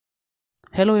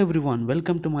Hello everyone,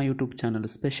 welcome to my YouTube channel,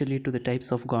 especially to the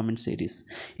types of government series.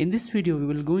 In this video, we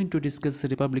will going to discuss the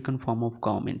Republican form of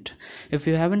government. If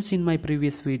you haven't seen my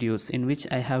previous videos in which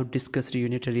I have discussed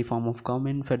unitary form of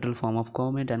government, federal form of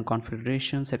government and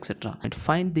confederations, etc., and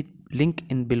find the link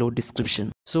in below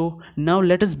description. So now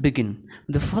let us begin.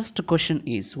 The first question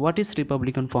is, what is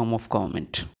Republican form of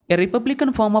government? A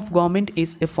Republican form of government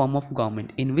is a form of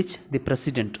government in which the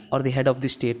president or the head of the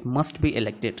state must be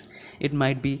elected. It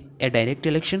might be a direct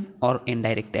election or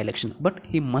indirect election, but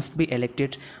he must be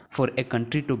elected for a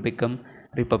country to become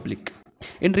republic.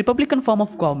 In Republican form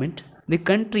of government, the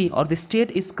country or the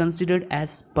state is considered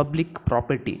as public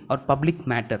property or public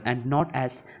matter and not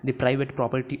as the private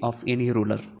property of any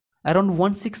ruler. Around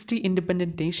 160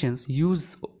 independent nations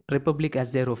use republic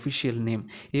as their official name,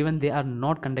 even they are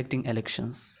not conducting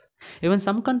elections. Even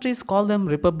some countries call them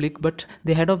republic, but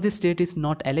the head of the state is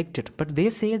not elected, but they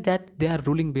say that they are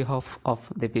ruling behalf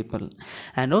of the people.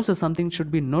 And also something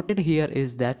should be noted here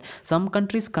is that some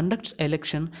countries conduct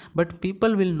election, but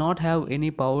people will not have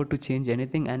any power to change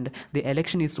anything, and the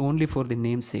election is only for the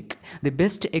namesake. The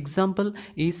best example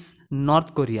is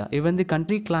North Korea. Even the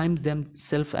country claims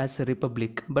themselves as a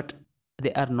republic, but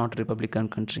they are not republican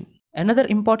country. Another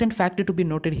important factor to be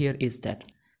noted here is that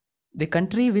the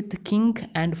country with king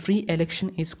and free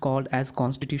election is called as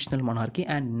constitutional monarchy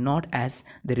and not as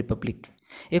the republic.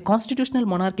 A constitutional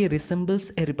monarchy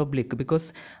resembles a republic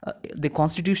because the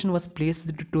constitution was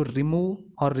placed to remove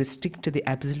or restrict the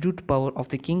absolute power of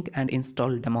the king and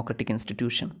install democratic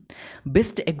institution.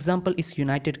 Best example is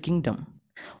United Kingdom.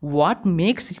 What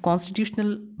makes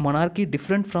constitutional monarchy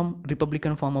different from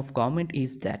republican form of government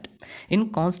is that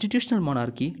in constitutional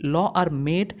monarchy, laws are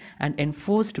made and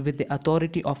enforced with the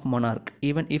authority of monarch,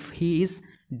 even if he is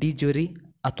de jure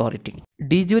authority.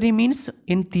 De jure means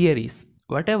in theories,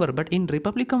 whatever, but in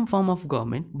republican form of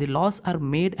government, the laws are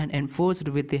made and enforced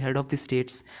with the head of the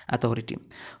state's authority,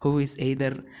 who is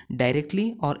either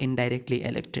directly or indirectly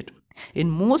elected.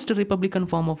 In most republican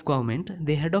form of government,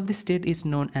 the head of the state is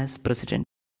known as president.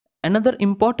 Another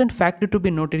important factor to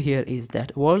be noted here is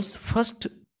that world's first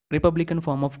republican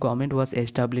form of government was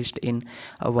established in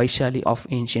Vaishali of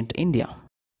ancient India.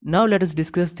 Now let us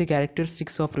discuss the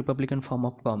characteristics of republican form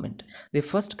of government. The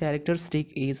first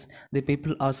characteristic is the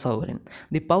people are sovereign.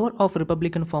 The power of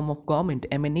republican form of government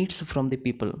emanates from the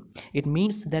people. It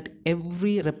means that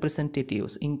every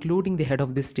representatives, including the head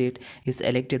of the state, is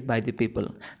elected by the people.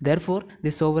 Therefore,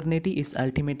 the sovereignty is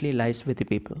ultimately lies with the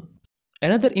people.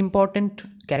 Another important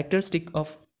characteristic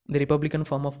of the republican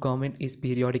form of government is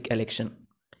periodic election.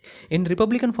 In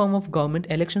republican form of government,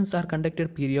 elections are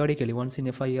conducted periodically, once in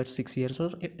a 5 years, 6 years, or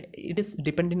it is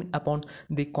depending upon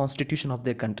the constitution of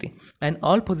their country, and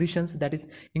all positions, that is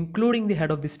including the head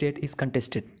of the state, is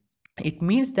contested. It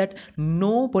means that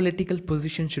no political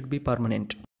position should be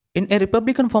permanent. In a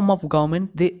republican form of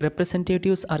government, the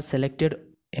representatives are selected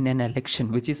in an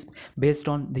election which is based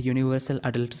on the universal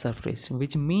adult suffrage,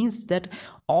 which means that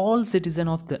all citizens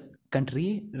of the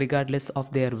country, regardless of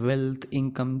their wealth,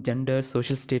 income, gender,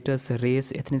 social status,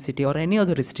 race, ethnicity, or any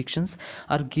other restrictions,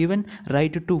 are given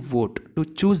right to vote to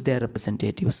choose their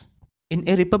representatives. In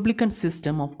a republican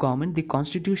system of government, the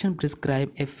constitution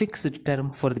prescribes a fixed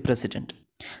term for the president.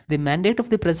 The mandate of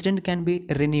the president can be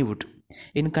renewed.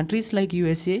 In countries like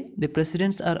USA, the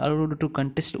presidents are allowed to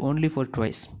contest only for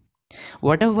twice.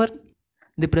 Whatever,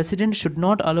 the president should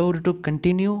not allow to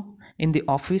continue in the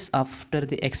office after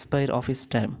the expire of his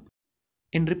term.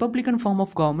 In republican form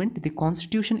of government, the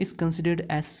constitution is considered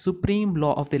as supreme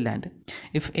law of the land.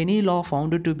 If any law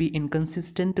found to be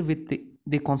inconsistent with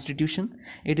the constitution,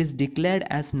 it is declared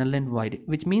as null and void,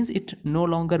 which means it no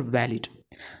longer valid.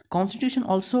 Constitution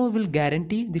also will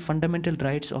guarantee the fundamental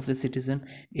rights of the citizen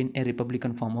in a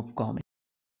republican form of government.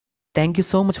 Thank you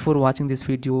so much for watching this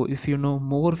video. If you know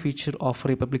more feature of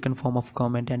republican form of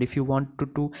government and if you want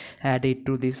to add it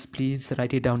to this, please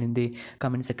write it down in the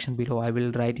comment section below. I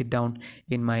will write it down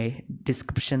in my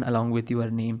description along with your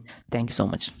name. Thank you so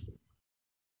much.